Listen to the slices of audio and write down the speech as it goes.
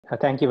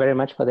Thank you very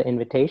much for the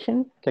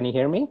invitation. Can you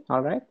hear me?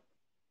 All right.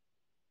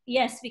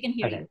 Yes, we can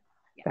hear you.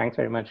 Yeah. Thanks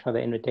very much for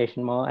the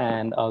invitation, Mo.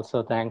 And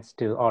also thanks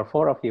to all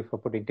four of you for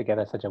putting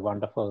together such a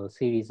wonderful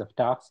series of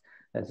talks.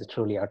 That's a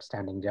truly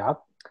outstanding job.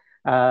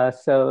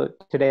 So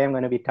today I'm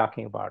going to be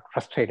talking about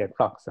frustrated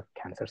flocks of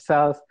cancer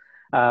cells.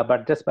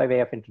 But just by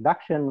way of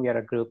introduction, we are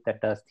a group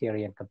that does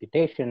theory and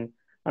computation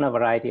on a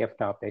variety of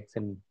topics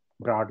and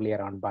broadly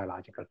around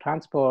biological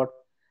transport.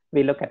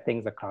 We look at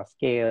things across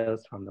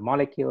scales from the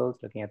molecules,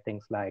 looking at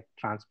things like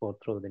transport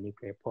through the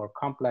nuclear pore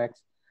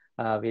complex.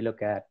 We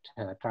look at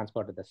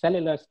transport at the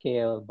cellular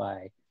scale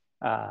by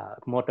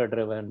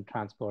motor-driven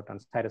transport on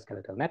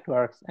cytoskeletal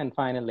networks. And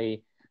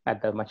finally,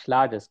 at the much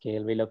larger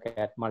scale, we look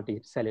at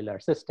multicellular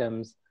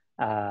systems,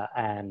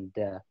 and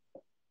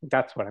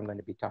that's what I'm going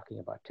to be talking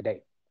about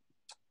today.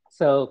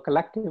 So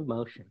collective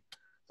motion.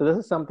 So this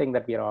is something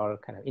that we are all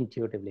kind of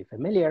intuitively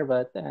familiar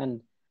with,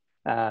 and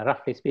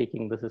roughly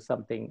speaking, this is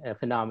a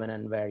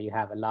phenomenon where you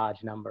have a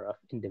large number of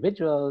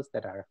individuals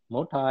that are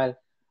motile,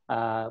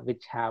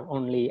 which have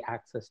only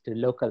access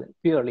to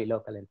purely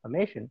local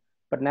information,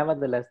 but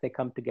nevertheless, they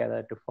come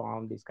together to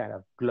form these kind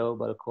of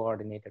global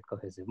coordinated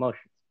cohesive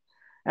motions.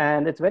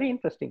 And it's very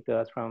interesting to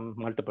us from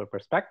multiple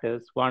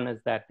perspectives. One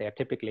is that they are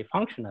typically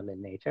functional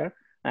in nature.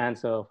 And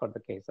so for the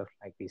case of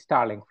like these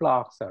starling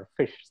flocks or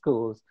fish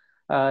schools,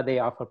 they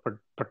offer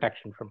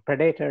protection from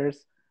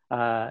predators.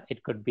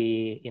 It could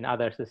be in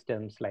other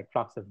systems like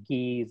flocks of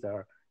geese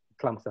or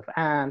clumps of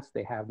ants.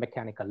 They have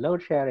mechanical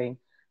load sharing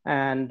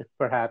and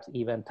perhaps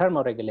even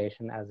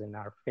thermoregulation, as in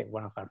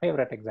one of our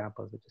favorite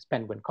examples, which is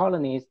penguin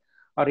colonies,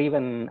 or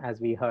even as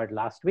we heard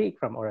last week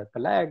from Oreth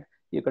Peleg,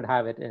 you could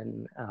have it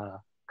in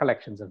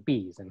collections of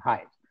bees and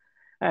hives.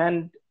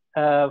 And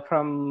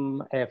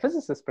from a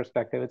physicist's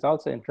perspective, it's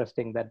also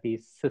interesting that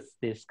these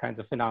kinds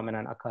of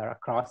phenomena occur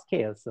across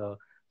scales. So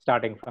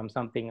starting from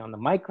something on the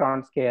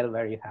micron scale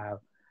where you have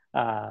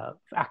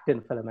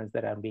actin filaments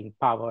that are being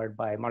powered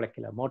by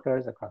molecular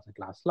motors across a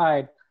glass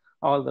slide,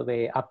 all the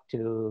way up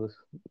to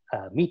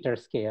meter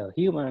scale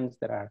humans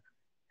that are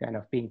kind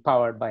of being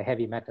powered by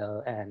heavy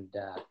metal and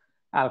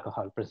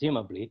alcohol,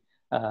 presumably,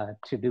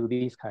 to do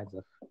these kinds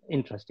of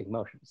interesting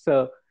motions.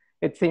 So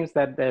it seems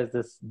that there's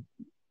this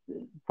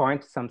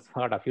point, some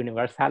sort of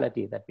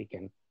universality that we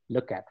can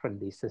look at from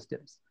these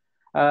systems.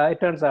 It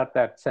turns out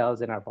that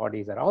cells in our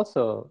bodies are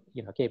also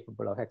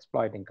capable of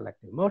exploiting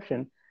collective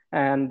motion.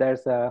 And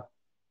there's I'm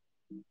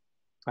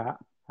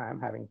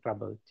having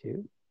trouble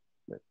too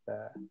with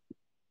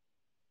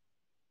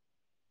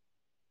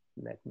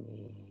let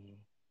me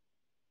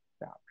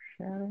stop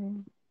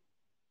sharing.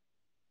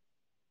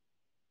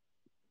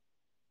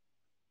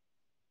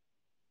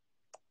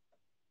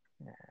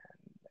 And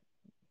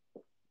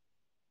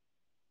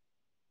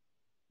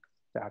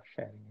start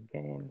sharing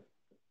again.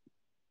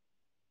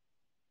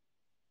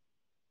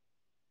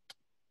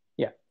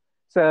 Yeah.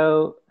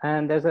 So,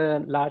 and there's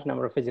a large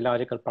number of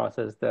physiological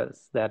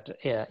processes that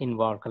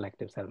involve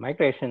collective cell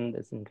migration.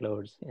 This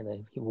includes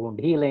wound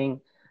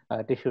healing,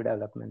 tissue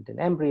development in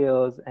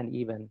embryos, and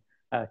even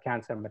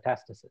cancer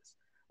metastasis.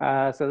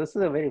 So this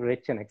is a very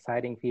rich and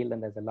exciting field,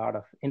 and there's a lot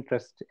of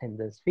interest in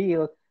this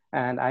field.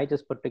 And I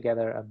just put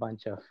together a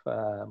bunch of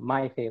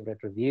my favorite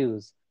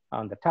reviews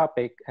on the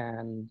topic.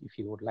 And if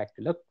you would like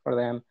to look for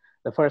them,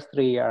 the first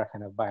three are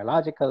kind of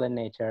biological in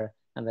nature,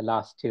 and the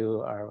last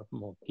two are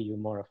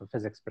more of a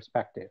physics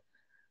perspective.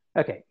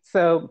 Okay,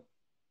 so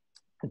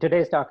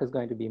today's talk is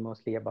going to be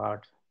mostly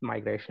about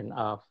migration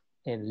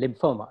in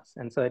lymphomas.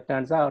 And so it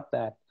turns out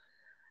that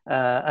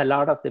a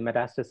lot of the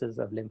metastases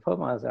of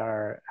lymphomas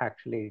are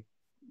actually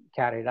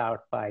carried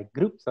out by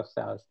groups of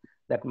cells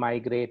that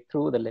migrate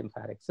through the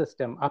lymphatic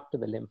system up to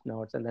the lymph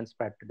nodes and then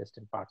spread to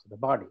distant parts of the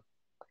body.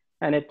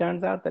 And it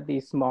turns out that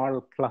these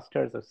small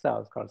clusters of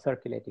cells called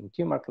circulating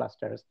tumor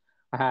clusters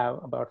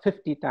have about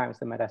 50 times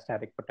the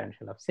metastatic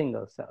potential of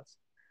single cells.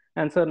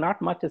 And so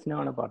not much is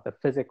known about the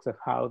physics of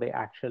how they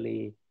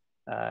actually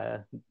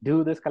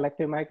do this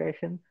collective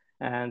migration.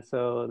 And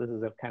so this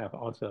is a kind of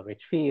also a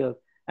rich field.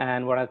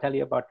 And what I'll tell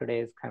you about today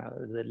is kind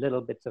of the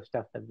little bits of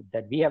stuff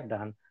that we have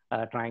done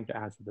trying to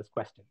answer this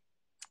question.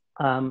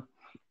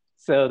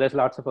 So there's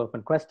lots of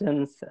open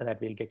questions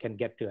that we can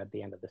get to at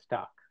the end of this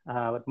talk.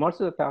 But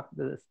most of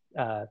the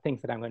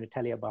things that I'm going to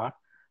tell you about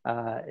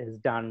is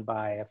done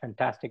by a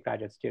fantastic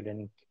graduate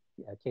student,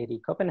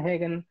 Katie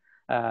Copenhagen,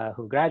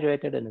 who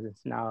graduated and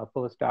is now a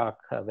postdoc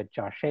with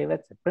Josh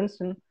Shavitz at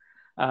Princeton.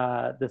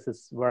 This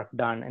is work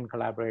done in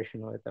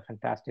collaboration with a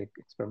fantastic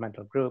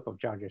experimental group of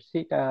Giorgio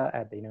Sita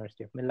at the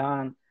University of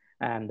Milan,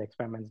 and the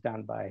experiments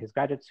done by his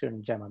graduate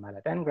student, Gemma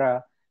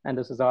Mallet-Engra. And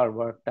this is all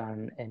work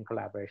done in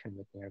collaboration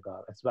with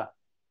Nirgal as well.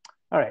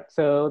 All right,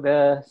 so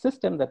the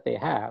system that they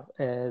have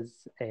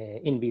is an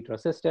in vitro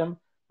system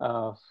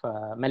of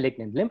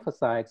malignant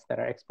lymphocytes that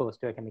are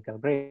exposed to a chemical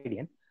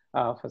gradient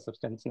of a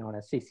substance known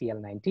as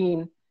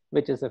CCL19,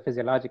 which is a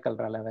physiological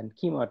relevant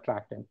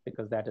chemoattractant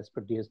because that is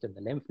produced in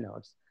the lymph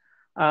nodes.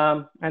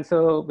 And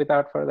so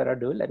without further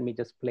ado, let me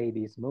just play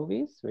these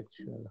movies, which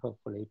will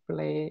hopefully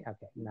play.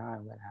 Okay, now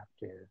I'm gonna have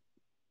to,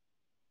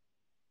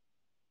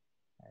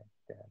 I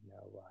don't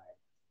know why.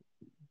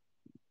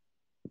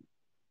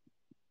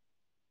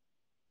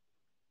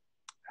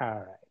 All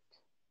right.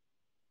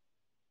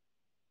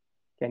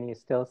 Can you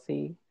still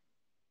see?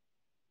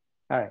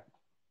 All right.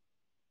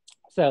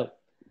 So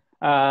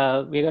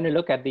we're going to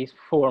look at these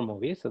 4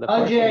 movies. So the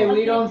Ajay,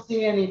 we don't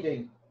see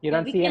anything. You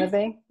don't see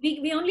anything?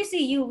 We only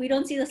see you. We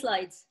don't see the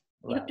slides.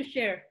 You have to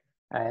share.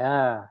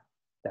 Yeah,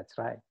 that's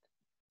right.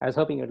 I was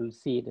hoping you'll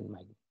see it in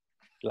my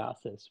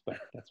glasses, but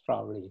that's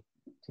probably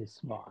too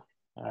small.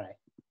 All right.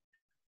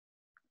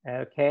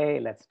 Okay,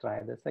 let's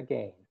try this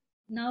again.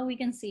 Now we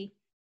can see.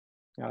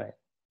 All right.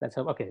 Let's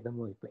hope. Okay, the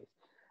movie, please.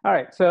 All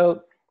right.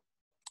 So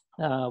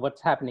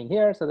what's happening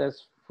here? So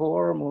there's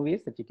 4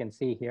 movies that you can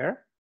see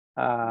here.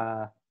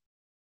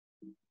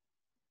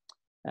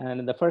 And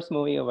in the first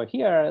movie over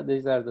here,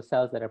 these are the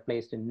cells that are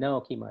placed in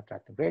no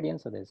chemoattractive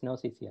gradient. So there's no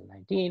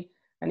CCL19.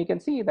 And you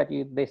can see that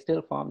they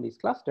still form these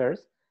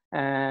clusters,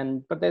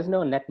 but there's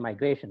no net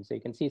migration. So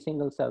you can see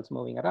single cells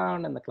moving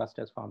around and the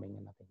clusters forming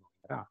and nothing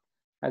moving around.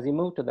 As you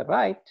move to the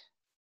right,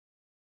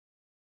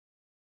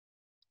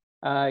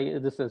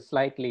 this is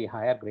slightly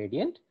higher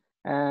gradient.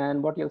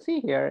 And what you'll see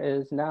here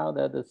is now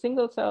that the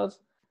single cells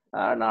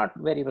are not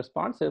very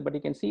responsive, but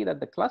you can see that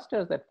the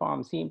clusters that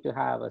form seem to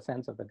have a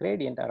sense of the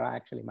gradient are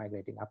actually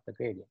migrating up the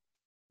gradient.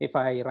 If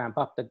I ramp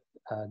up the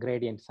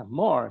gradient some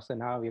more, so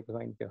now we're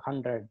going to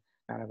 100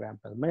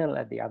 nanogram per mil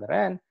at the other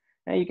end,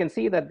 and you can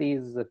see that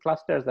these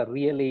clusters are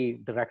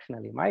really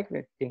directionally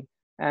migrating,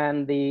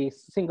 and the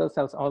single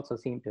cells also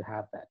seem to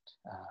have that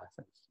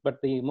sense.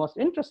 But the most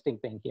interesting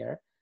thing here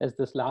is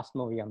this last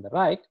movie on the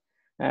right,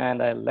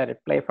 and I'll let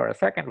it play for a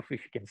second if you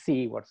can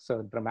see what's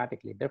so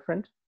dramatically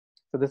different.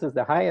 So this is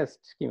the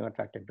highest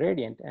chemoattractive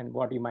gradient, and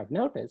what you might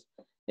notice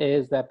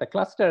is that the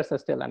clusters are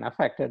still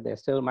unaffected. They're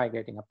still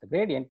migrating up the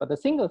gradient, but the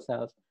single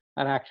cells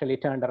are actually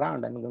turned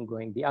around and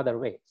going the other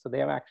way. So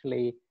they are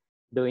actually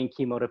doing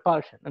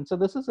chemorepulsion. And so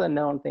this is a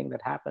known thing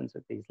that happens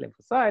with these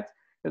lymphocytes,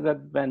 is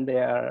that when they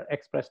are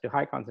expressed to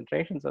high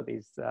concentrations of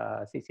these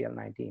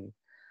CCL19,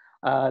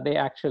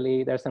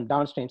 there's some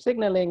downstream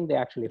signaling, they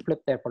actually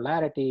flip their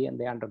polarity and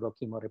they undergo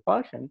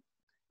chemorepulsion.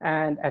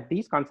 And at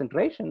these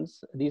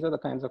concentrations, these are the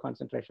kinds of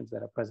concentrations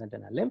that are present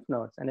in our lymph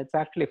nodes. And it's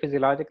actually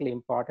physiologically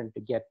important to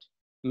get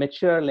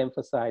mature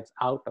lymphocytes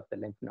out of the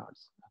lymph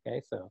nodes.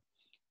 Okay, so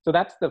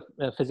that's the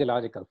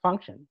physiological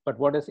function. But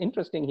what is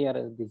interesting here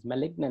is these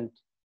malignant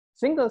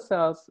single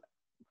cells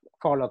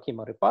follow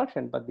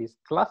chemorepulsion, but these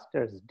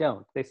clusters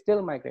don't. They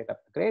still migrate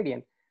up the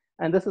gradient.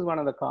 And this is one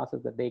of the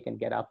causes that they can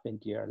get up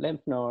into your lymph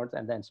nodes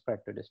and then spread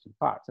to distant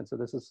parts. And so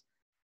this is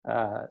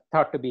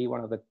thought to be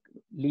one of the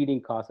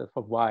leading causes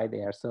for why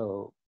they are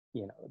so,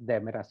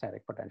 their metastatic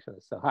potential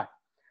is so high.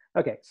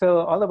 Okay, so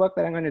all the work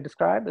that I'm going to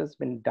describe has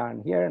been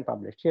done here and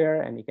published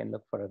here, and you can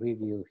look for a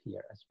review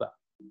here as well.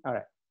 All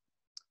right.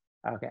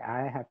 Okay,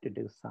 I have to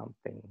do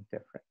something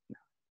different now.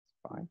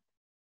 It's fine.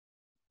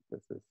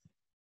 This is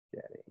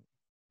getting,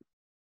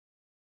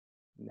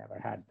 never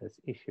had this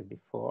issue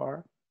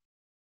before.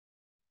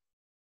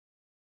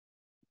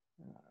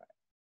 All right.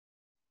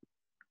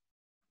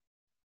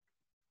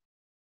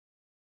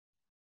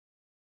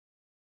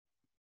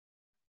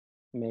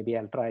 Maybe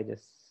I'll try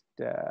just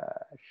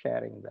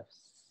sharing this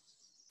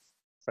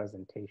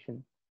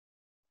presentation.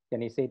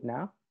 Can you see it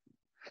now?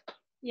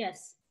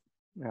 Yes.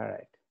 All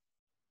right.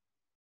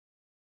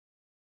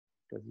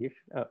 Because you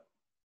should, oh.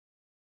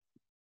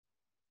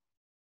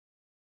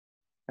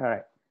 All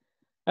right.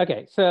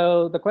 Okay,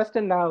 so the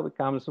question now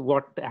becomes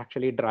what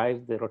actually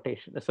drives the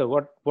rotation. So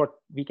what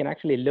we can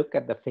actually look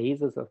at the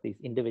phases of these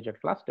individual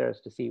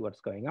clusters to see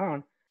what's going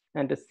on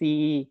and to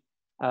see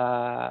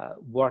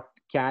what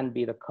can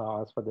be the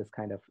cause for this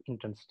kind of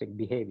interesting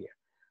behavior.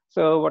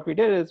 So what we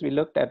did is we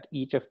looked at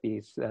each of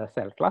these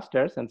cell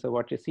clusters. And so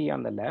what you see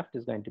on the left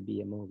is going to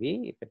be a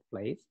movie, if it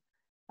plays,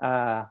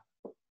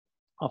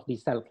 of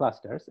these cell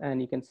clusters.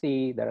 And you can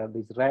see there are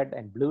these red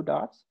and blue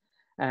dots.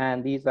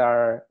 And these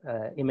are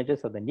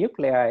images of the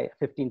nuclei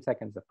 15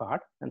 seconds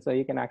apart. And so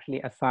you can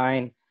actually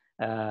assign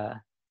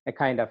a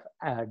kind of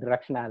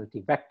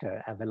directionality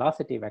vector, a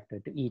velocity vector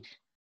to each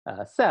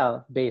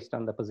cell based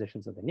on the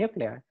positions of the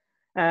nuclei.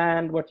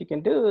 And what you can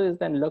do is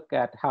then look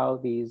at how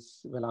these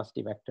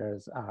velocity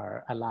vectors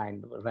are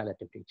aligned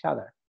relative to each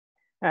other.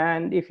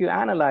 And if you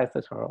analyze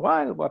this for a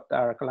while, what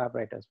our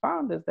collaborators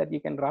found is that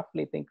you can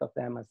roughly think of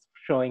them as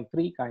showing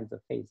 3 kinds of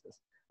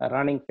phases. A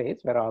running phase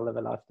where all the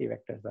velocity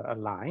vectors are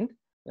aligned,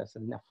 there's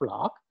in a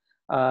flock.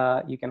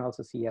 You can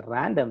also see a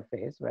random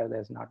phase where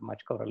there's not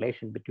much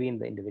correlation between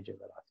the individual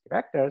velocity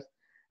vectors.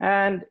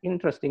 And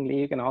interestingly,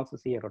 you can also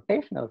see a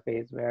rotational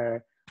phase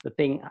where the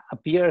thing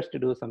appears to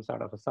do some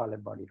sort of a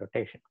solid body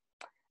rotation.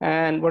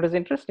 And what is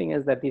interesting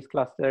is that these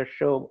clusters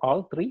show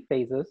all 3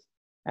 phases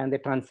and they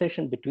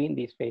transition between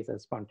these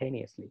phases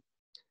spontaneously.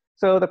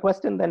 So the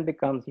question then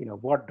becomes,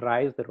 what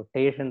drives the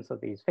rotations of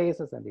these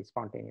phases and these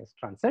spontaneous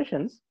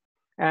transitions?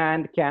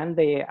 And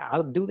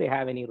do they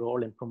have any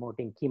role in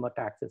promoting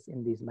chemotaxis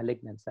in these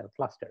malignant cell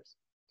clusters?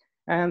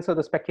 And so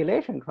the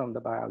speculation from the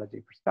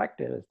biology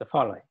perspective is the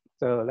following.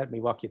 So let me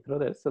walk you through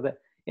this. So that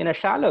in a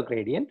shallow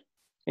gradient,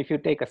 if you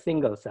take a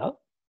single cell,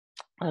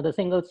 the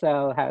single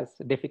cell has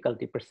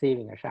difficulty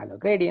perceiving a shallow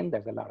gradient.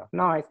 There's a lot of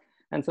noise.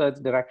 And so its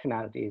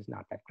directionality is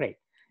not that great.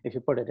 If you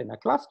put it in a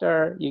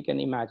cluster, you can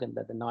imagine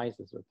that the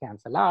noises will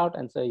cancel out.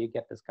 And so you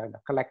get this kind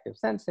of collective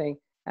sensing,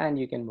 and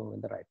you can move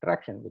in the right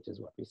direction, which is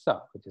what we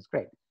saw, which is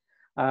great.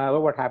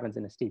 But what happens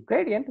in a steep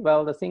gradient?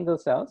 Well, the single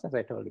cells, as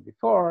I told you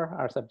before,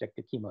 are subject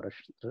to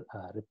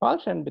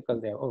chemorepulsion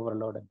because they have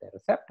overloaded their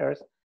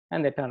receptors,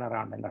 and they turn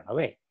around and run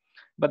away.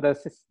 But the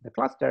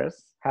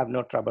clusters have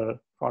no trouble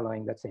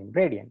following the same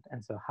gradient.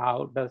 And so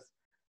how does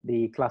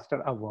the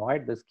cluster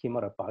avoid this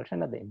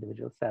chemorepulsion at the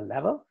individual cell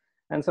level?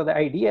 And so the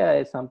idea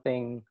is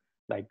something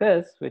like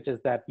this, which is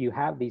that you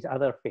have these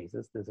other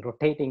phases, this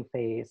rotating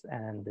phase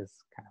and this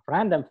kind of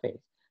random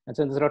phase. And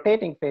so in this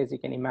rotating phase, you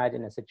can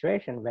imagine a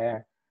situation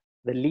where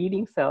the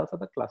leading cells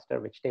of the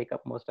cluster, which take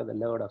up most of the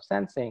load of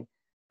sensing,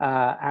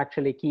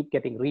 actually keep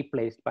getting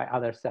replaced by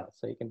other cells.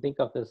 So you can think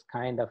of this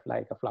kind of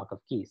like a flock of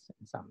geese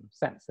in some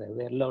sense.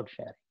 They're load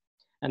sharing.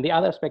 And the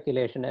other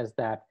speculation is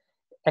that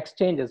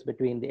exchanges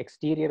between the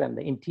exterior and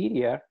the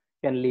interior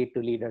can lead to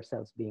leader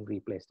cells being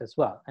replaced as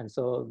well. And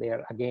so they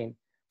are, again,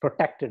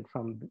 protected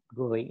from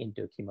going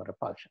into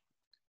chemorepulsion.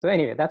 So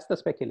anyway, that's the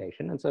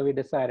speculation. And so we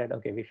decided,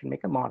 okay, we should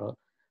make a model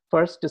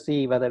first to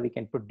see whether we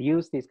can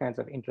produce these kinds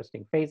of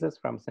interesting phases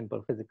from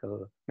simple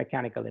physical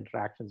mechanical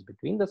interactions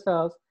between the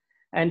cells,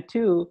 and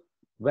two,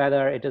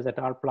 whether it is at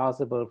all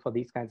plausible for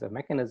these kinds of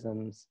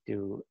mechanisms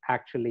to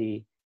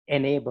actually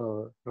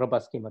enable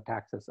robust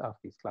chemotaxis of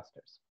these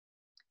clusters.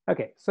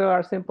 Okay, so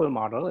our simple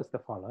model is the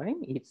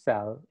following. Each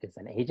cell is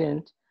an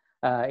agent.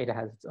 It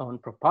has its own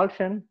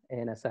propulsion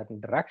in a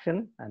certain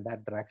direction, and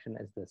that direction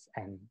is this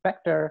n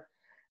vector.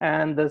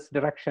 And this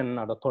direction,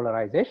 or the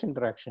polarization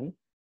direction,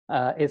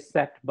 is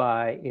set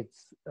by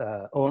its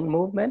own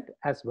movement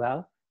as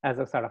well as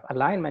a sort of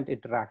alignment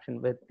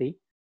interaction with the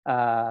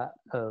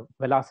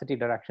velocity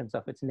directions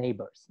of its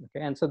neighbors.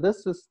 Okay, and so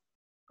this is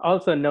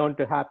also known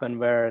to happen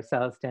where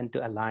cells tend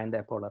to align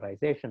their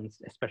polarizations,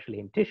 especially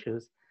in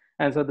tissues.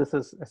 And so this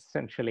is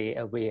essentially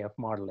a way of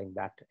modeling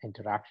that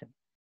interaction.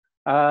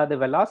 The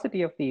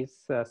velocity of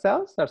these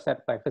cells are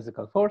set by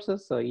physical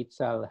forces. So each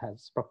cell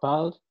has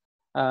propelled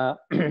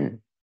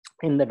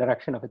in the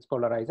direction of its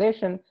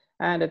polarization,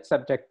 and it's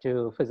subject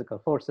to physical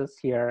forces.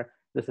 Here,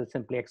 this is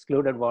simply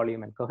excluded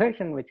volume and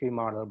cohesion, which we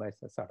model by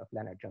a sort of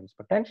Lennard-Jones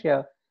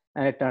potential.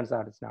 And it turns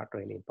out it's not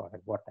really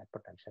important what that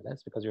potential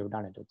is, because we've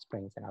done it with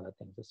springs and other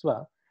things as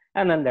well.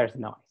 And then there's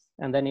noise.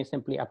 And then you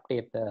simply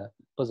update the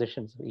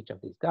positions of each of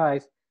these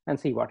guys and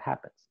see what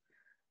happens.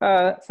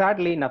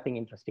 Sadly, nothing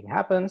interesting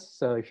happens.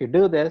 So if you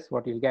do this,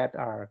 what you'll get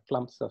are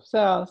clumps of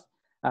cells.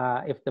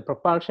 If the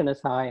propulsion is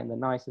high and the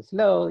noise is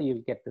low,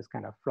 you'll get this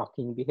kind of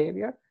flocking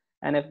behavior.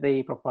 And if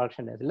the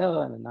propulsion is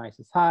low and the noise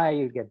is high,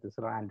 you get this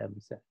random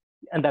cell.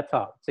 And that's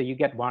all. So you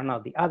get one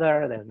or the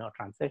other. There's no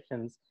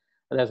transitions.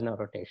 There's no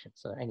rotation,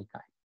 so any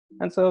kind.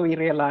 And so we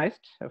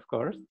realized, of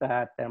course,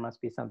 that there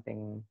must be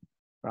something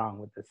wrong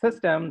with the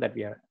system, that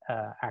we are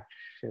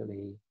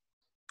actually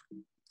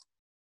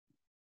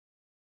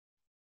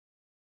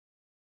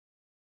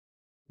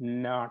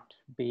not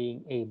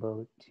being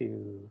able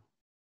to,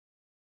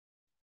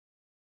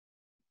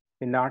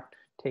 we're not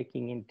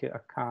taking into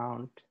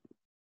account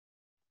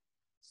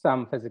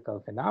some physical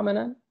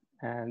phenomenon.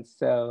 And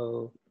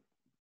so,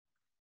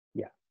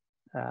 yeah,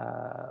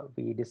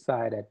 we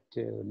decided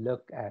to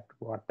look at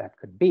what that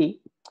could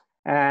be.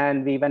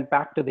 And we went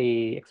back to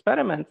the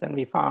experiments and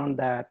we found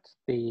that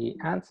the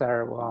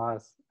answer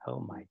was, oh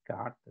my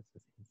God, this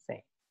is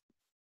insane.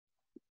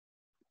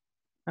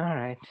 All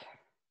right.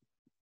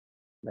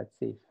 Let's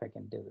see if I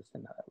can do this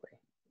another way.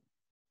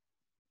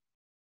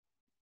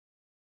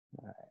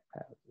 All right,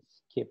 I'll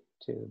skip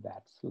to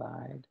that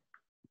slide.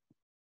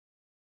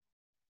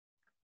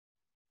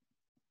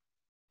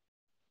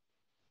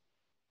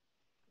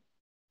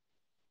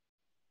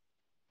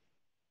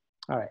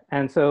 All right,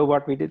 and so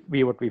what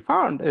we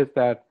found is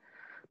that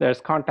there's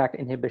contact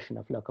inhibition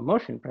of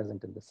locomotion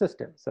present in the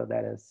system. So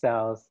that is,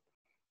 cells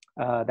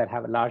that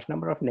have a large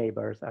number of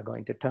neighbors are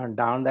going to turn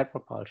down that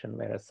propulsion,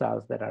 whereas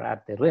cells that are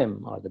at the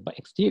rim or the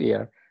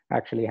exterior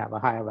actually have a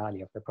higher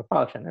value of the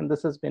propulsion. And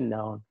this has been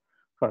known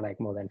for like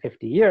more than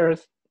 50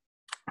 years.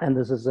 And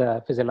this is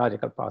a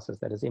physiological process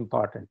that is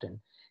important in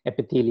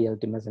epithelial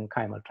to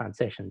mesenchymal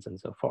transitions and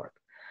so forth.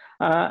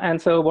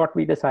 And so what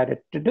we decided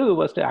to do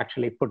was to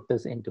actually put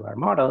this into our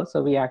model.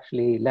 So we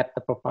actually let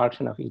the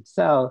propulsion of each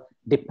cell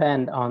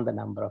depend on the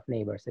number of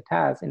neighbors it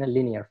has in a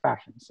linear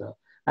fashion. So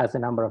as the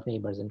number of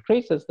neighbors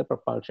increases, the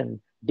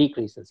propulsion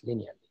decreases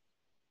linearly.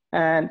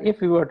 And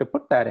if we were to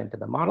put that into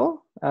the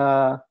model,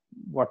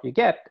 what you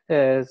get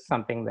is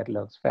something that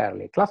looks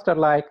fairly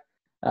cluster-like.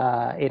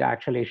 It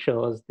actually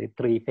shows the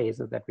three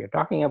phases that we're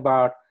talking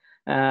about.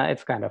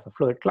 It's kind of a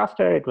fluid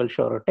cluster. It will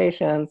show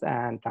rotations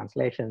and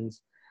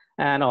translations,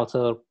 and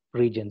also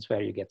regions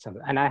where you get some.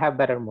 And I have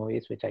better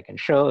movies, which I can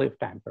show if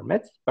time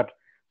permits. But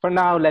for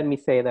now, let me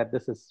say that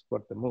this is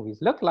what the movies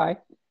look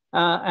like.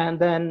 And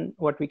then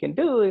what we can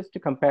do is to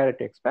compare it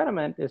to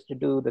experiment, is to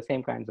do the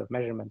same kinds of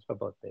measurements for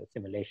both the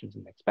simulations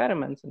and the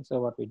experiments. And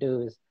so what we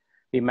do is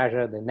we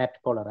measure the net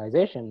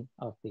polarization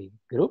of the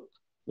group,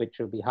 which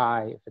will be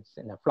high if it's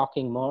in a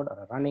flocking mode or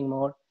a running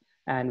mode.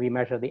 And we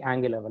measure the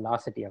angular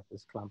velocity of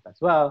this clump as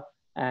well,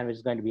 and which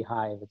is going to be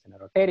high if it's in a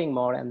rotating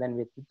mode. And then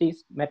with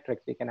these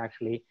metrics, we can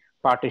actually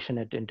partition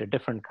it into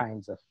different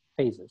kinds of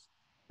phases.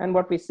 And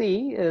what we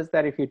see is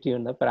that if you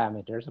tune the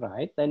parameters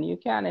right, then you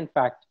can in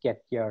fact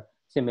get your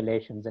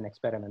simulations and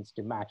experiments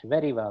to match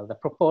very well the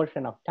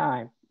proportion of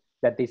time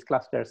that these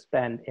clusters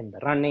spend in the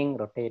running,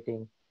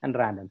 rotating, and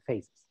random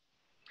phases.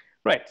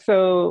 Right,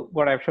 so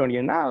what I've shown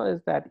you now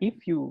is that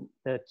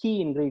the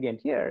key ingredient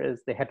here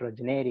is the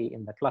heterogeneity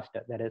in the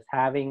cluster, that is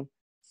having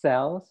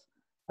cells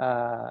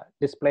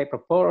display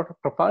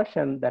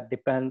propulsion that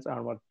depends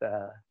on what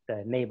the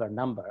neighbor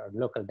number or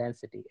local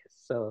density is.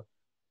 So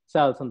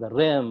cells on the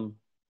rim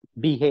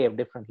behave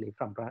differently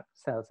from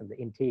cells in the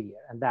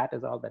interior, and that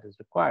is all that is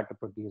required to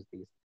produce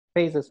these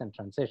phases and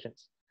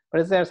transitions.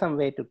 But is there some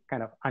way to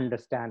kind of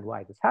understand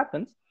why this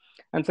happens?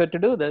 And so to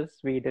do this,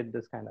 we did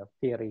this kind of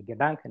theory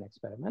Gedanken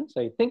experiment.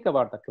 So you think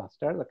about the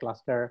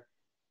cluster,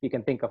 you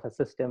can think of a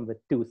system with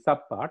two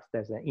subparts.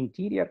 There's an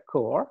interior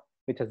core,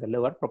 which has a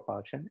lower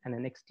propulsion, and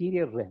an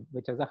exterior rim,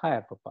 which has a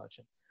higher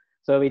propulsion.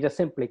 So we just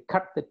simply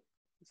cut the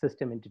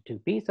system into two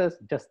pieces,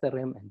 just the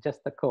rim and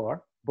just the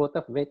core, both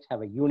of which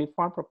have a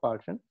uniform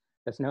propulsion.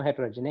 There's no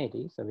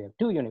heterogeneity. So we have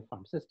two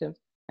uniform systems,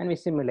 and we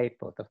simulate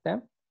both of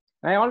them.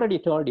 And I already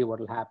told you what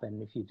will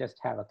happen if you just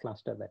have a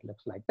cluster that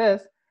looks like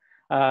this.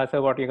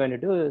 So what you're going to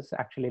do is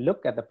actually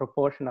look at the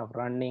proportion of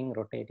running,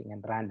 rotating,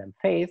 and random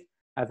phase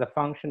as a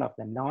function of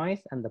the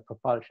noise and the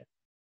propulsion.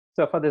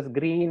 So for this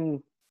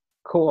green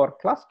core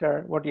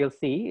cluster, what you'll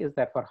see is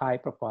that for high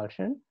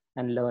propulsion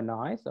and low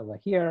noise over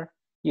here,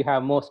 you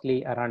have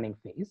mostly a running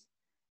phase.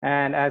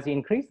 And as you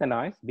increase the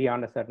noise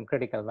beyond a certain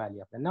critical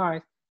value of the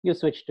noise, you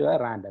switch to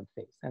a random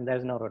phase, and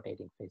there's no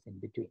rotating phase in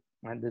between.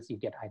 And this, you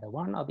get either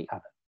one or the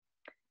other.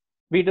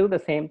 We do the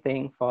same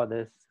thing for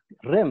this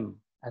rim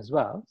as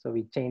well. So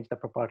we change the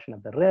proportion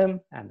of the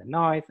rim and the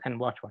noise and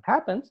watch what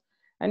happens.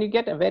 And you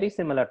get a very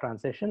similar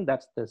transition.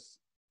 That's this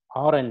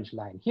orange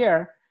line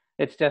here.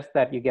 It's just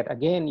that you get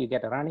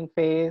a running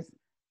phase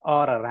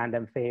or a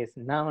random phase,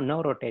 now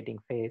no rotating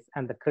phase.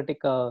 And the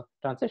critical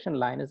transition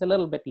line is a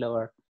little bit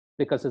lower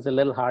because it's a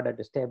little harder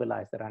to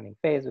stabilize the running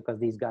phase because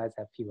these guys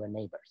have fewer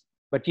neighbors.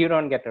 But you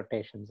don't get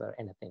rotations or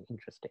anything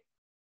interesting.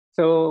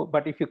 So,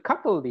 but if you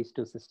couple these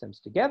two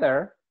systems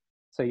together,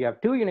 so you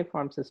have two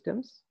uniform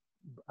systems,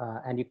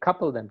 and you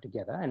couple them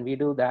together, and we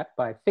do that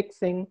by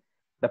fixing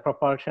the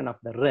propulsion of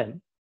the rim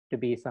to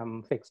be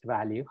some fixed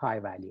value, high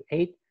value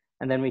 8,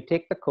 and then we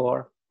take the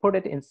core, put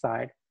it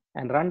inside,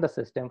 and run the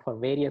system for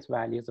various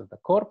values of the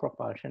core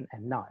propulsion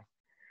and noise.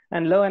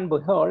 And lo and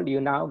behold,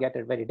 you now get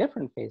a very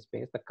different phase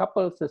space. The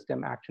coupled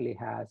system actually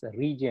has a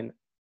region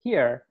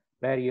here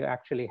where you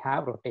actually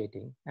have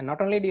rotating, and not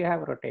only do you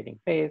have a rotating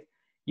phase,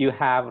 you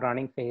have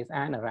running phase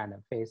and a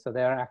random phase, so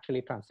there are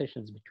actually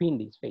transitions between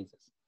these phases.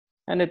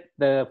 And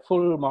the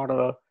full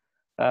model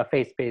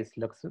phase space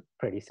looks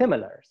pretty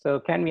similar. So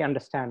can we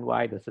understand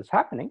why this is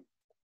happening?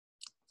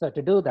 So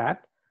to do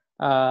that,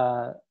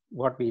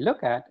 what we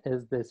look at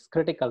is this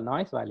critical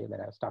noise value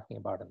that I was talking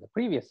about in the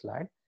previous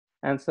slide.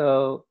 And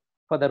so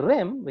for the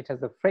rim, which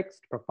has a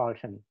fixed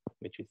propulsion,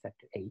 which we set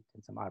to 8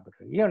 in some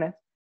arbitrary units,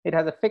 it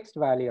has a fixed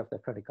value of the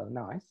critical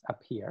noise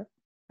up here.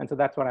 And so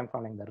that's what I'm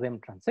calling the rim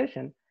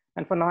transition.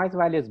 And for noise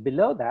values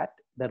below that,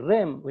 the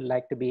rim will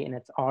like to be in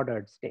its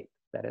ordered state,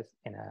 that is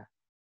in a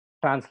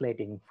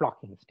translating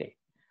flocking state.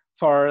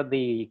 For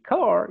the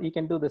core, you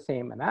can do the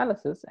same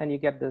analysis and you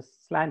get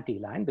this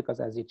slanty line because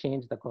as you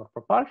change the core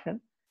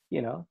propulsion,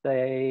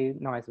 the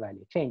noise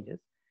value changes.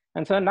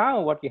 And so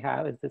now what you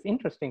have is this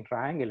interesting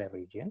triangular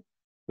region,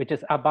 which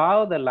is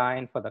above the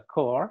line for the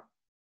core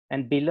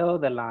and below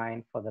the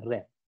line for the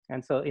rim.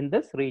 And so in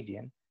this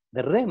region,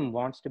 the rim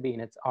wants to be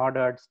in its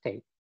ordered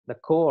state. The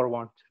core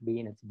wants to be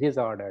in its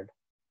disordered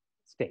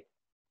state,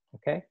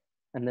 okay?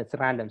 And it's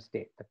random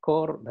state.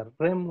 The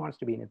rim wants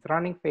to be in its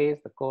running phase,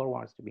 the core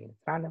wants to be in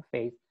its random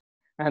phase.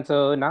 And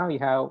so now you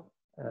have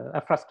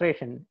a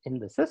frustration in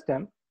the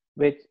system,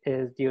 which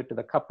is due to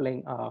the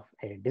coupling of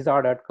a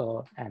disordered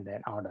core and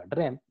an ordered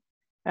rim.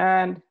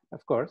 And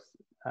of course,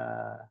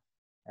 I'll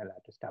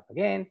have to stop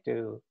again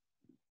to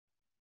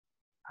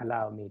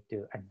allow me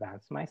to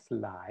advance my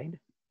slide.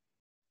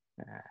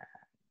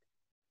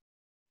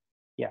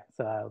 Yeah,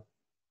 so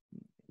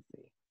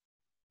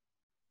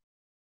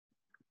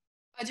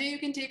Ajay, you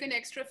can take an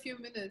extra few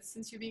minutes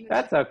since you're being.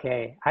 That's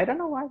okay. I don't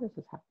know why this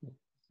is happening.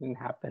 It didn't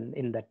happen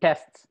in the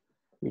tests.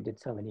 We did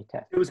so many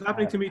tests. It was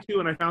happening to me too,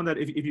 and I found that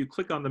if you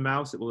click on the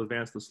mouse, it will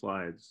advance the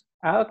slides.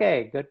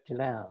 Okay, good to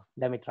know.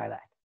 Let me try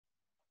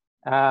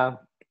that.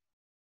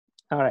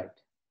 All right,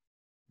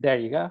 there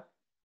you go.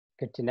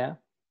 Good to know.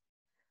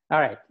 All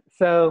right,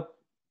 so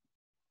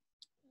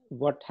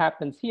what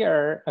happens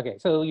here? Okay,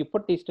 so you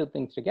put these two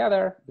things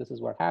together. This is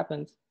what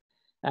happens.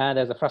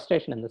 There's a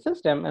frustration in the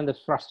system, and this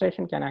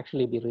frustration can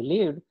actually be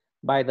relieved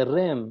by the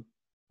rim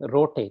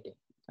rotating.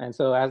 And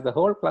so as the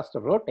whole cluster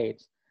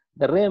rotates,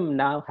 the rim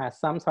now has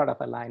some sort of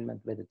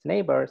alignment with its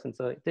neighbors, and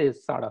so it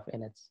is sort of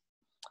in its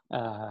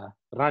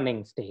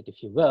running state,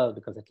 if you will,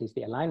 because at least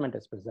the alignment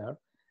is preserved.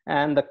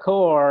 And the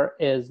core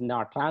is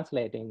not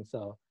translating.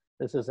 So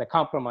this is a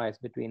compromise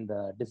between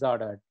the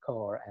disordered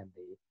core and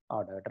the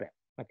ordered rim.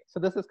 Okay, so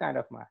this is kind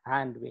of my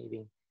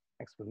hand-waving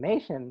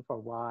explanation for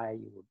why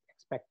you would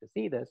expect to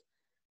see this.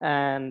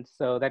 And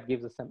so that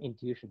gives us some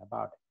intuition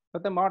about it.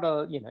 But the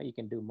model, you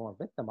can do more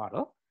with the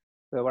model.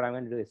 So what I'm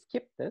going to do is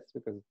skip this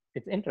because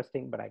it's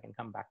interesting, but I can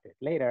come back to it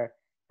later.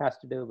 It has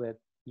to do with,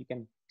 you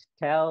can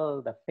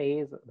tell the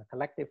phase, the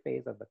collective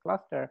phase of the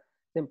cluster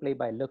simply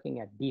by looking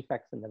at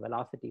defects in the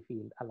velocity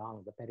field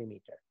along the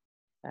perimeter.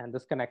 And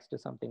this connects to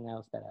something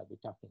else that I'll be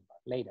talking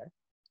about later.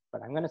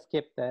 But I'm going to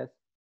skip this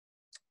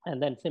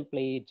and then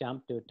simply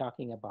jump to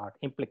talking about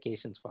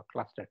implications for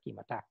cluster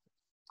chemotaxis.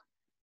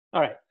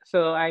 All right,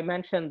 so I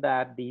mentioned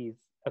that these,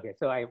 okay,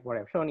 so what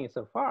I've shown you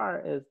so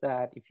far is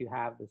that if you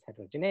have this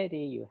heterogeneity,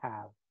 you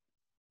have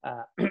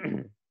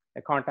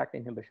a contact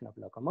inhibition of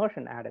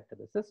locomotion added to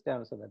the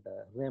system so that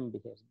the rim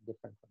behaves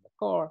different from the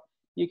core.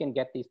 You can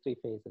get these three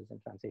phases and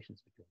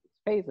transitions between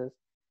these phases.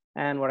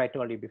 And what I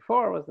told you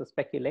before was the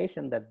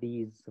speculation that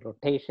these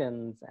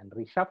rotations and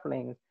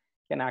reshufflings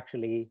can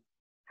actually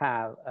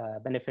have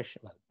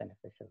beneficial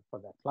for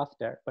the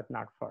cluster, but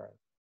not for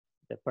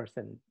the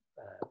person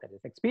that is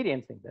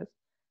experiencing this,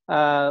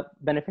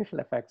 beneficial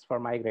effects for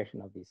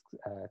migration of these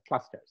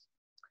clusters.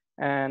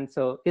 And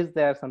so is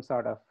there some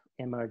sort of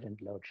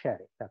emergent load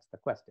sharing? That's the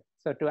question.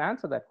 So to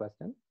answer that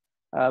question,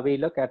 we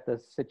look at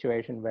this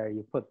situation where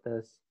you put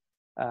this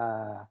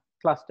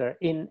cluster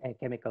in a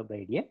chemical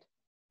gradient.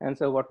 And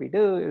so what we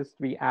do is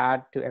we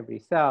add to every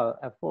cell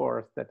a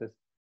force that is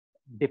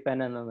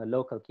dependent on the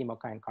local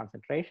chemokine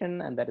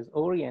concentration and that is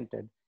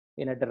oriented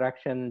in a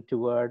direction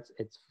towards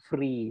its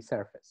free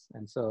surface.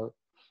 And so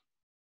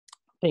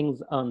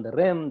things on the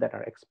rim that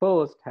are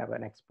exposed, have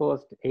an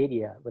exposed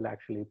area, will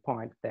actually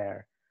point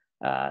there.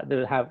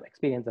 They'll have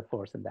experience of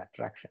force in that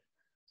direction.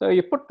 So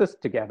you put this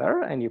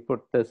together and you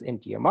put this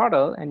into your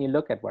model and you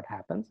look at what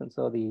happens. And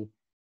so the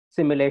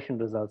simulation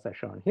results are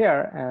shown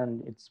here.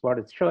 And what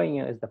it's showing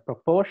you is the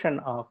proportion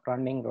of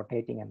running,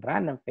 rotating, and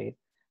random phase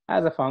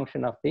as a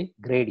function of the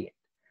gradient.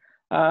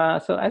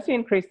 So as you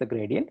increase the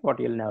gradient, what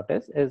you'll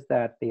notice is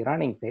that the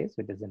running phase,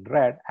 which is in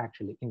red,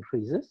 actually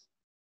increases,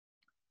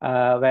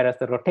 whereas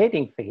the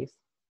rotating phase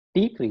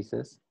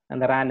decreases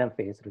and the random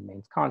phase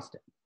remains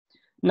constant.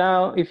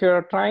 Now, if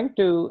you're trying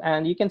to,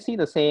 and you can see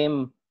the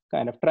same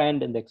kind of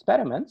trend in the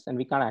experiments, and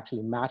we can't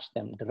actually match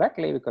them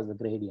directly because the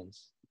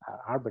gradients are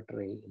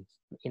arbitrary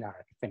in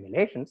our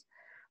simulations,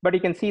 but you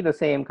can see the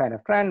same kind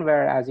of trend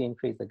where as you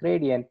increase the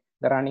gradient,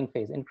 the running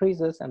phase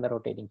increases and the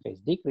rotating phase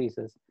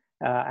decreases,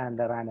 and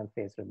the random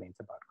phase remains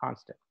about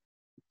constant.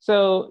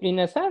 So in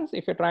a sense,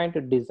 if you're trying to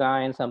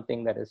design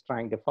something that is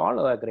trying to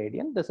follow a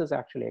gradient, this is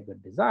actually a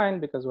good design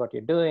because what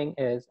you're doing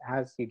is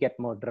as you get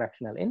more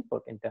directional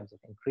input in terms of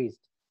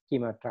increased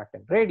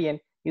chemoattractant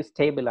gradient, you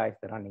stabilize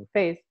the running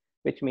phase,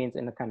 which means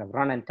in a kind of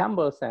run and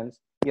tumble sense,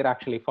 you're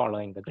actually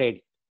following the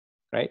gradient,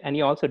 right? And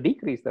you also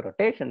decrease the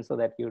rotation so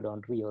that you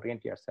don't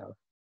reorient yourself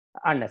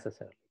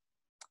unnecessarily.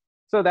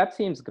 So that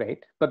seems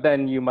great, but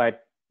then you might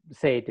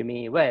say to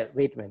me, well,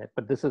 wait a minute,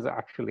 but this is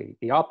actually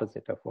the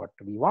opposite of what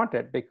we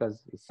wanted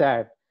because we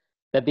said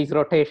that these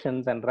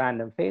rotations and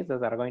random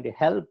phases are going to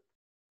help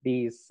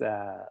these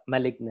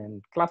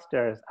malignant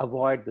clusters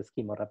avoid this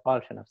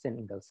chemorepulsion of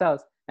single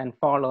cells and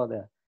follow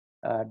the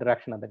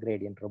direction of the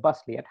gradient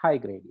robustly at high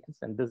gradients.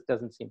 And this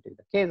doesn't seem to be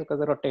the case because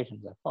the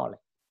rotations are falling.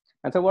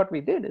 And so what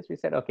we did is we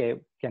said, okay,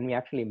 can we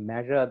actually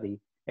measure the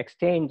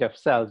exchange of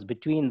cells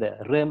between the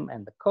rim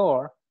and the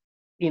core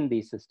in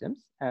these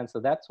systems? And so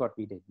that's what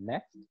we did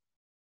next.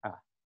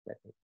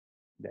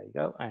 There you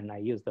go. And I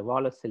use the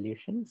Wallace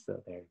solution.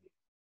 So there you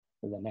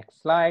go. So the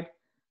next slide.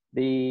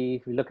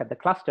 If we look at the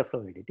cluster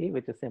fluidity,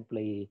 which is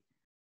simply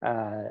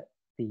the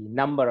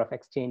number of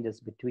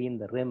exchanges between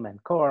the rim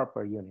and core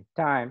per unit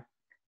time.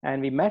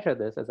 And we measure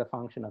this as a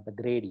function of the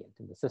gradient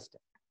in the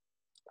system,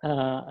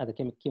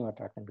 the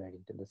chemoattractant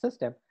gradient in the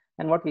system.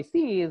 And what we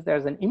see is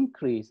there's an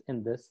increase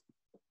in this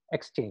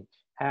exchange.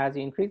 As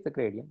you increase the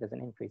gradient, there's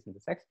an increase in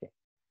this exchange.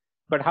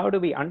 But how do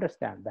we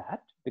understand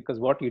that? Because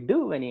what you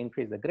do when you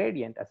increase the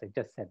gradient, as I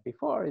just said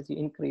before, is you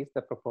increase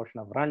the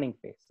proportion of running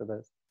phase. So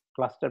the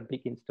cluster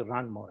begins to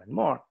run more and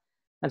more.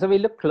 And so we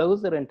look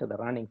closer into the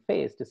running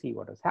phase to see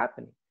what is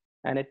happening.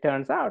 And it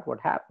turns out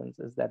what happens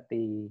is that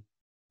the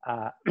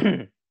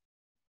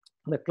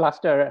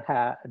cluster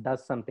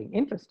does something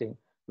interesting,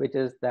 which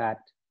is that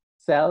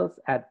cells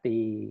at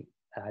the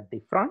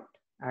front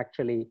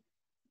actually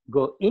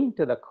go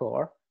into the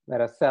core,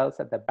 whereas cells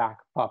at the back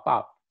pop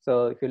out.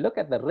 So if you look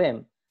at the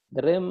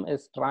rim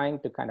is trying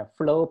to kind of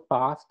flow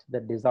past the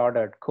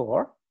disordered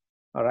core,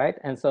 all right?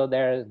 And so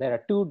there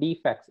are two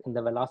defects in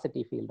the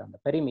velocity field on the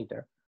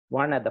perimeter,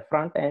 one at the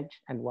front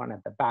edge and one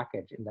at the back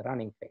edge in the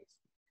running phase.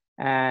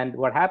 And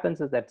what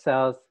happens is that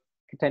cells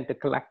tend to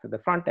collect to the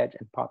front edge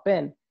and pop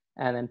in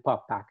and then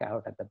pop back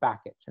out at the back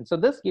edge. And so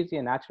this gives you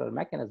a natural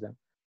mechanism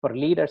for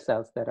leader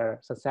cells that are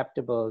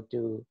susceptible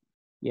to,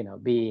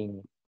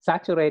 being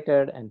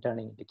saturated and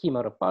turning into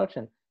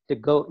chemorepulsion to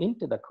go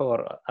into the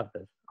core of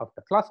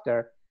the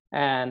cluster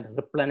and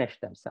replenish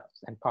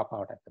themselves and pop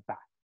out at the back,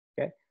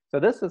 okay? So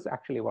this is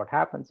actually what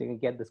happens. You can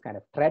get this kind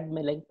of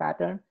treadmilling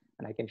pattern,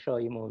 and I can show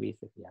you movies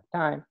if you have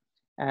time.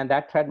 And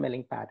that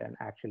treadmilling pattern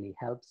actually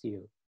helps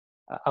you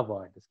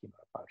avoid the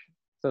schemorepulsion.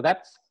 So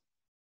that's.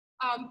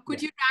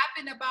 Could you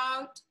wrap in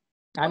about?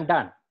 I'm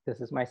done. This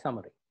is my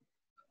summary.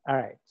 All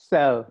right.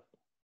 So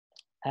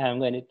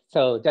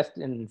so just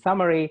in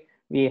summary,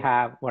 we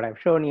have what I've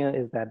shown you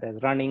is that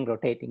there's running,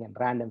 rotating, and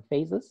random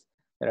phases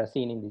that are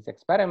seen in these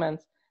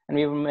experiments. And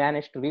we've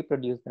managed to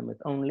reproduce them with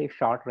only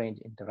short-range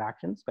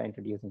interactions by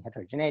introducing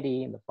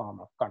heterogeneity in the form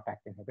of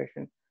contact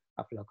inhibition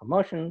of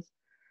locomotions.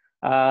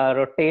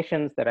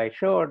 Rotations that I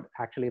showed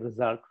actually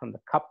result from the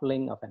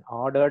coupling of an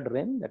ordered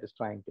rim that is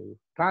trying to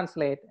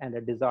translate and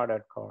a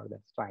disordered core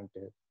that's trying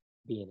to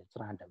be in its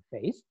random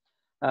phase.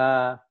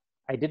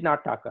 I did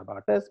not talk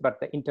about this, but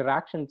the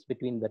interactions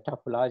between the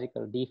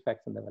topological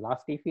defects in the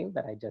velocity field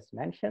that I just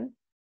mentioned,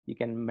 you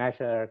can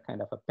measure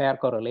kind of a pair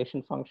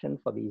correlation function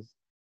for these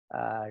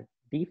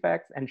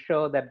defects and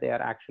show that they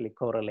are actually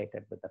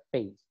correlated with the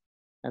phase.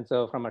 And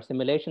so from our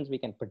simulations, we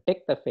can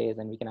predict the phase,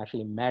 and we can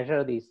actually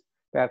measure these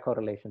pair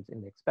correlations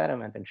in the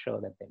experiment and show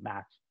that they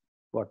match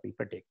what we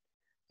predict.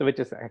 So which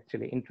is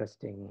actually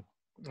interesting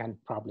and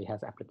probably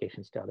has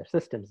applications to other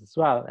systems as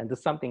well. And this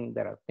is something,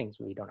 there are things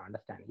we don't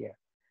understand here.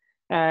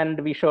 And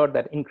we showed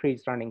that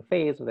increased running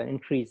phase with an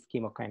increased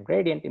chemokine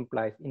gradient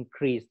implies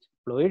increased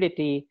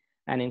fluidity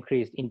and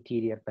increased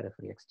interior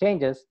periphery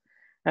exchanges.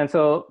 And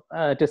so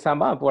to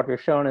sum up, what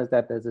we've shown is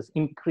that there's this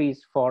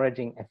increased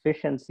foraging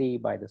efficiency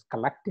by this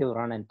collective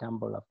run and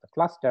tumble of the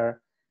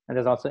cluster. And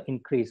there's also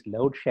increased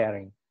load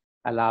sharing,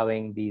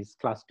 allowing these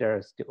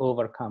clusters to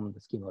overcome the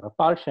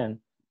schemorepulsion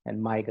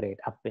and migrate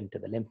up into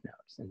the lymph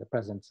nodes in the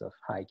presence of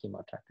high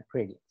chemoattractant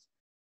gradients.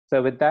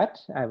 So with that,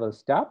 I will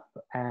stop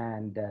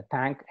and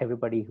thank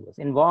everybody who was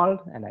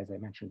involved. And as I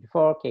mentioned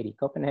before, Katie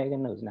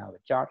Copenhagen, who's now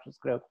with George's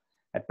group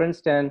at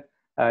Princeton,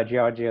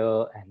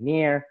 Giorgio and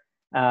Nir,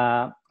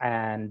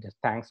 and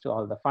thanks to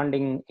all the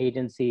funding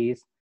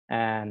agencies,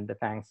 and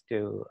thanks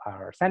to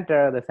our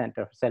center, the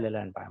Center for Cellular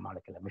and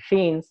Biomolecular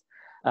Machines.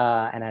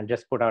 And I'll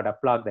just put out a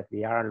plug that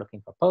we are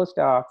looking for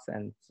postdocs,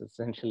 and it's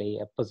essentially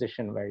a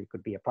position where you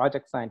could be a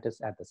project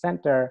scientist at the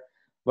center,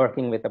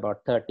 working with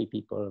about 30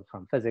 people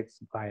from physics,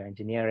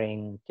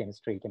 bioengineering,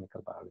 chemistry,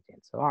 chemical biology,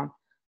 and so on.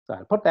 So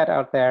I'll put that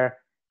out there,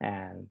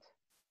 and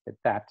with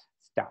that,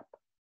 stop.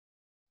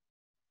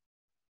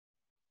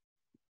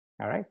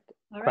 All right,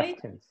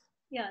 questions?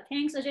 Yeah,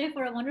 thanks Ajay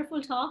for a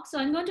wonderful talk. So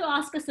I'm going to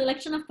ask a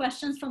selection of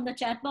questions from the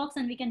chat box,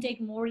 and we can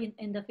take more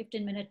in the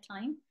 15-minute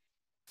time.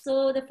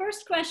 So the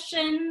first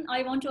question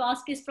I want to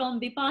ask is from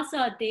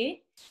Bipasa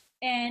De,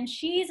 and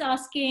she's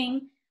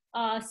asking,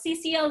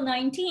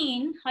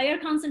 CCL19, higher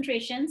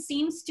concentration,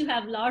 seems to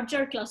have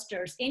larger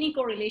clusters. Any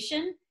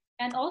correlation?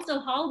 And also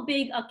how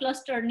big a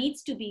cluster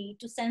needs to be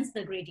to sense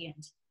the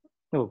gradient?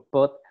 Oh,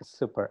 both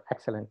super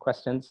excellent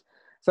questions.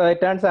 So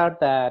it turns out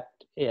that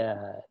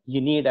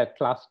you need a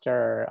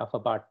cluster of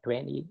about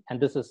 20, and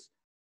this is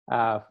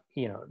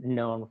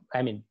known,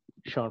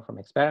 shown from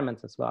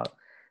experiments as well,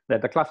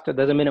 that the cluster,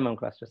 there's a minimum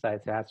cluster size.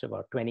 It has to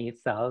about 20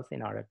 cells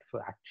in order to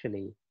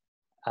actually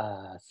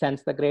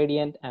sense the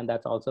gradient. And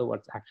that's also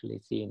what's actually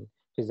seen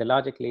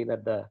physiologically,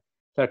 that the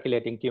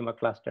circulating tumor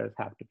clusters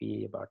have to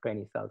be about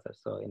 20 cells or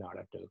so in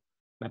order to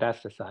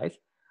metastasize.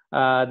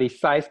 The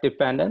size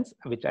dependence,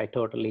 which I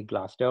totally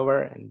glossed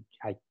over, and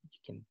you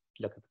can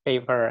look at the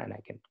paper and I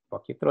can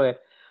walk you through it.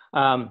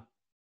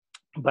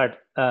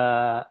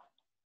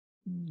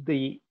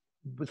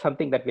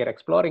 Something that we are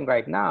exploring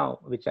right now,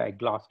 which I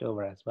glossed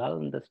over as well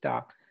in this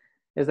talk,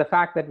 is the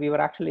fact that we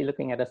were actually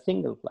looking at a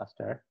single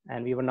cluster,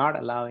 and we were not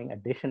allowing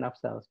addition of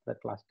cells to the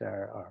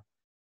cluster or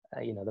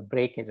the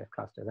breakage of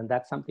clusters. And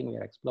that's something we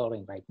are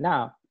exploring right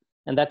now.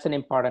 And that's an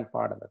important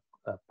part of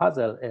the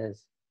puzzle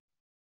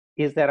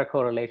is there a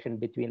correlation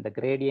between the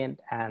gradient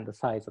and the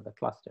size of the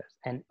clusters?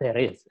 And there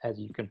is, as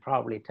you can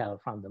probably tell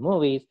from the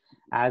movies.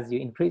 As you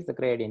increase the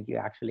gradient, you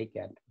actually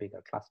get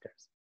bigger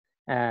clusters.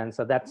 And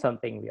so that's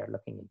something we are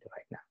looking into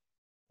right now.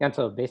 And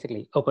so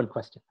basically open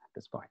question at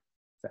this point.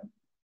 So.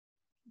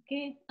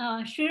 Okay,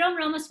 Sriram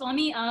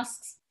Ramaswamy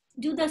asks,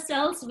 do the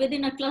cells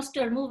within a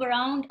cluster move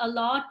around a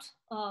lot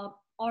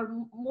or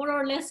more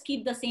or less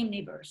keep the same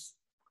neighbors?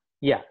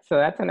 Yeah, so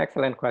that's an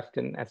excellent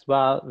question as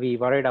well. We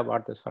worried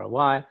about this for a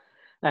while.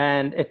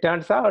 And it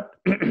turns out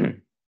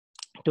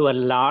to a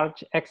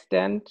large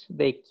extent,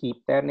 they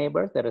keep their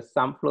neighbors. There is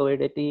some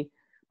fluidity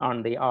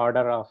on the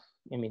order of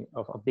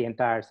the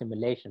entire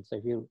simulation. So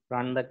if you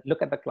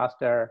look at the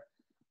cluster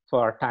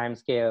for time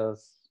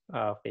scales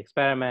of the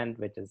experiment,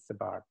 which is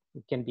about,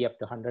 it can be up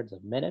to hundreds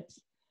of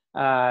minutes,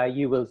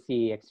 you will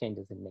see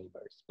exchanges in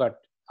neighbors. But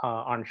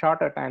on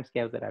shorter time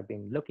scales that I've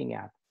been looking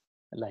at,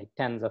 like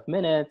tens of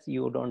minutes,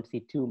 you don't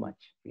see too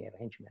much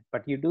rearrangement,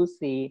 but you do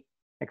see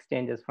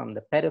exchanges from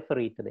the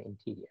periphery to the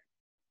interior.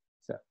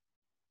 So,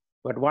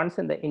 but once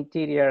in the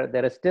interior,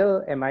 there is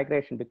still a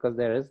migration because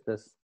there is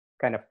this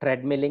kind of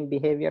treadmilling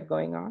behavior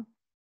going on,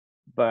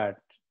 but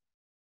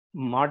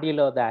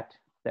modulo that,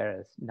 there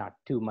is not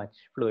too much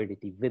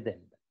fluidity within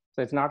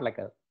So it's not like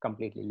a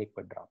completely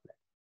liquid droplet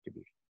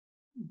distribution.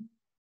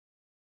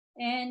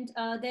 And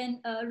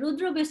then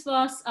Rudra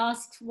Biswas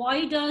asks,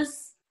 why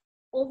does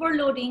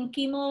overloading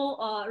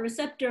chemo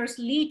receptors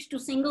lead to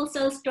single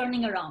cells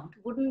turning around?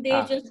 Wouldn't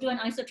they just do an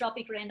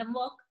isotropic random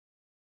walk?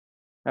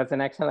 That's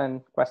an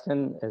excellent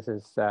question. This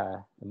is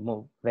a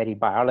very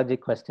biology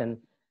question.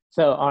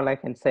 So all I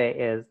can say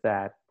is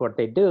that what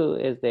they do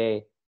is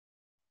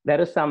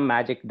there is some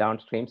magic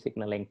downstream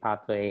signaling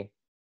pathway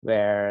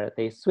where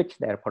they switch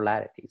their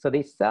polarity. So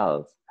these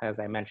cells, as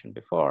I mentioned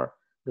before,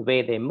 the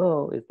way they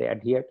move is they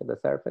adhere to the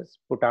surface,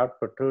 put out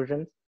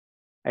protrusions,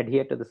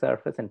 adhere to the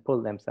surface, and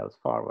pull themselves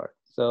forward.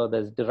 So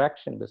this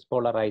direction, this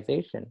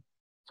polarization,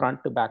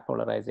 front to back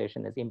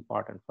polarization is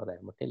important for their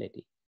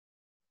motility.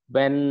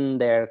 When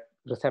their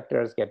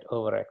receptors get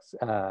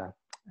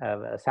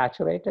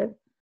saturated,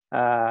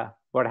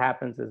 what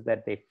happens is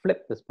that they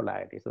flip this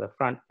polarity. So the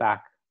front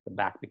back, the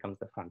back becomes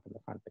the front, and the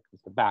front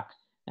becomes the back,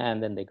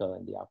 and then they go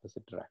in the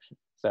opposite direction.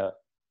 So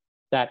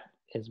that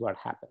is what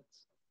happens.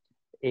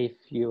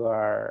 If you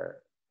are,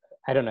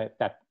 I don't know if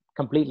that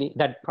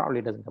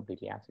probably doesn't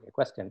completely answer your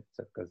question.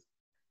 So because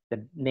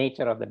the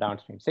nature of the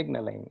downstream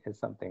signaling is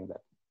something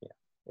that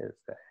is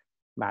a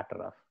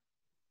matter of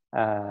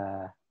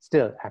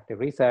still active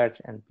research,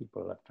 and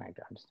people are trying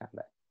to understand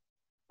that.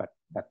 But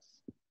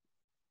that's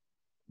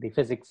the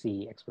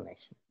physics-y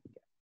explanation.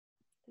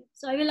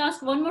 So I will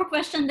ask one more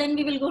question, then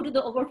we will go to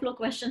the overflow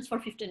questions for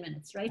 15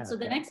 minutes, right?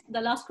 Okay. So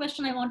the last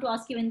question I want to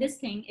ask you in this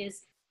thing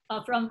is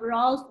from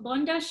Ralph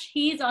Bondash.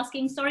 He is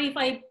asking, sorry if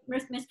I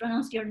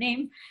mispronounced your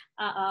name.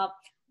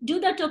 Do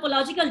the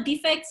topological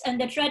defects and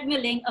the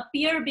treadmilling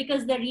appear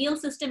because the real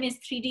system is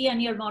 3D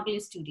and your model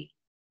is 2D?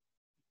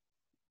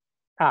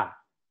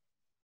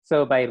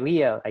 So by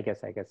real, I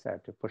guess I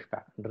have to push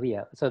back on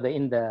real. So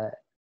in the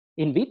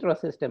in vitro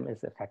system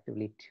is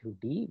effectively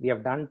 2D. We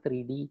have done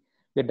 3D.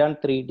 We've done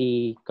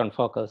 3D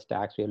confocal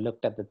stacks. We have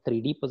looked at the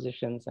 3D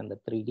positions and the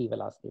 3D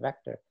velocity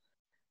vector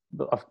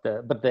of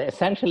but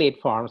essentially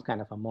it forms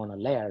kind of a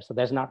monolayer. So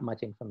there's not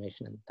much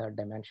information in the third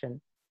dimension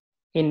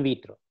in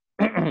vitro.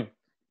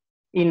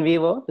 In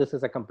vivo, this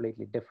is a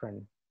completely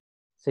different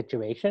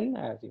situation,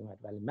 as you might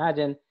well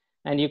imagine,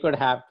 and you could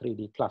have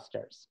 3D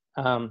clusters.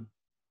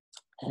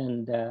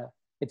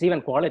 It's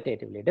even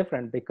qualitatively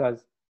different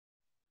because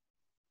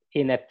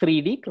in a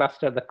 3D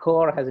cluster, the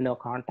core has no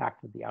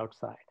contact with the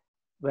outside.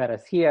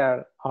 Whereas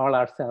here, all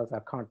our cells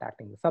are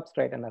contacting the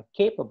substrate and are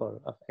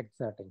capable of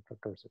exerting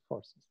protrusive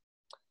forces.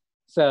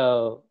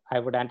 So I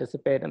would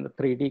anticipate in the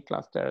 3D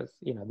clusters,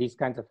 these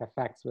kinds of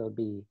effects will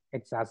be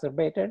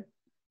exacerbated.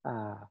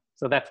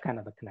 So that's kind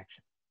of the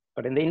connection.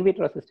 But in the in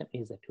vitro system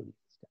is a 2D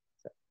system.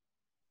 So.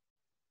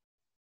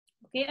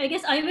 Okay, I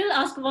guess I will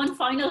ask one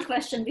final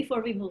question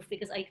before we move,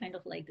 because I kind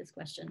of like this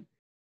question,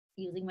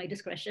 using my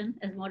discretion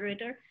as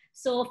moderator.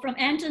 So from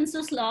Anton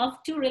Suslov,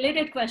 two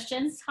related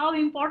questions. How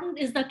important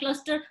is the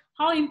cluster?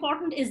 How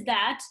important is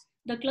that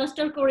the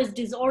cluster core is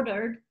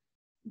disordered?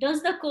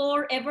 Does the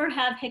core ever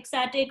have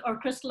hexatic or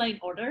crystalline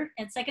order?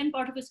 And second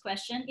part of his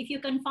question, if you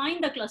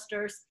confine the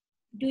clusters,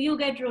 do you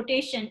get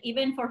rotation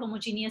even for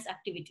homogeneous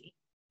activity?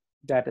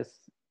 That is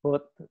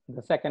both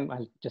the second,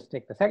 I'll just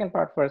take the second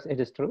part first. It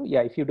is true.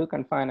 Yeah, if you do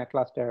confine a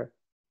cluster,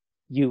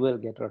 you will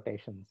get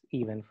rotations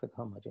even with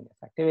homogeneous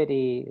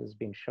activity. It's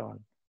been shown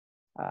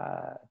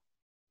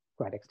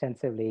quite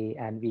extensively,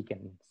 and we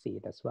can see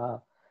it as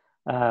well.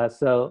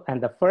 And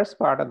the first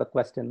part of the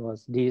question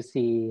was, do you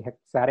see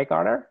hexatic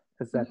order?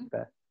 Is that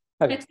the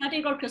okay.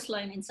 Hexatic or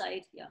crystalline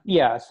inside? Yeah.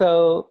 Yeah.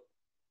 So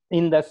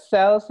in the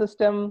cell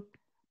system,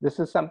 this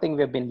is something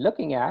we've been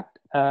looking at.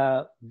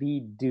 So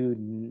we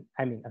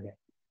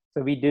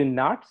do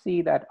not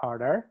see that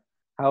order.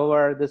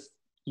 However,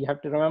 you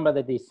have to remember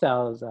that these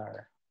cells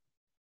are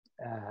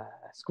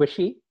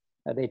squishy.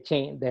 They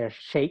change, their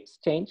shapes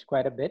change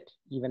quite a bit,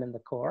 even in the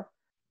core.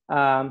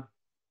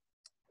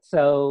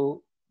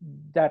 So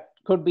that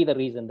could be the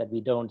reason that we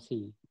don't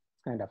see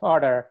kind of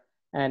order.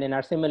 And in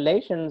our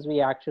simulations,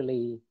 we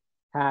actually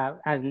have,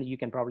 and you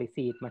can probably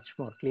see it much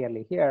more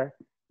clearly here,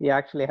 we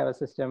actually have a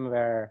system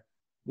where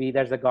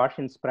there's a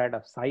Gaussian spread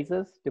of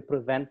sizes to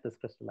prevent this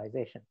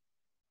crystallization.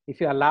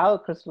 If you allow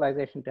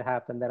crystallization to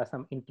happen, there are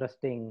some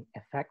interesting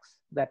effects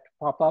that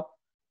pop up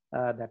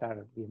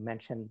we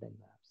mentioned in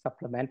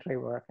supplementary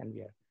work, and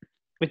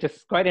which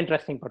is quite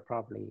interesting, but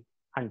probably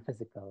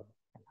unphysical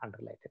and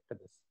unrelated to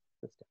this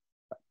system,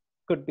 but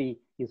could be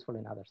useful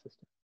in other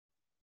systems.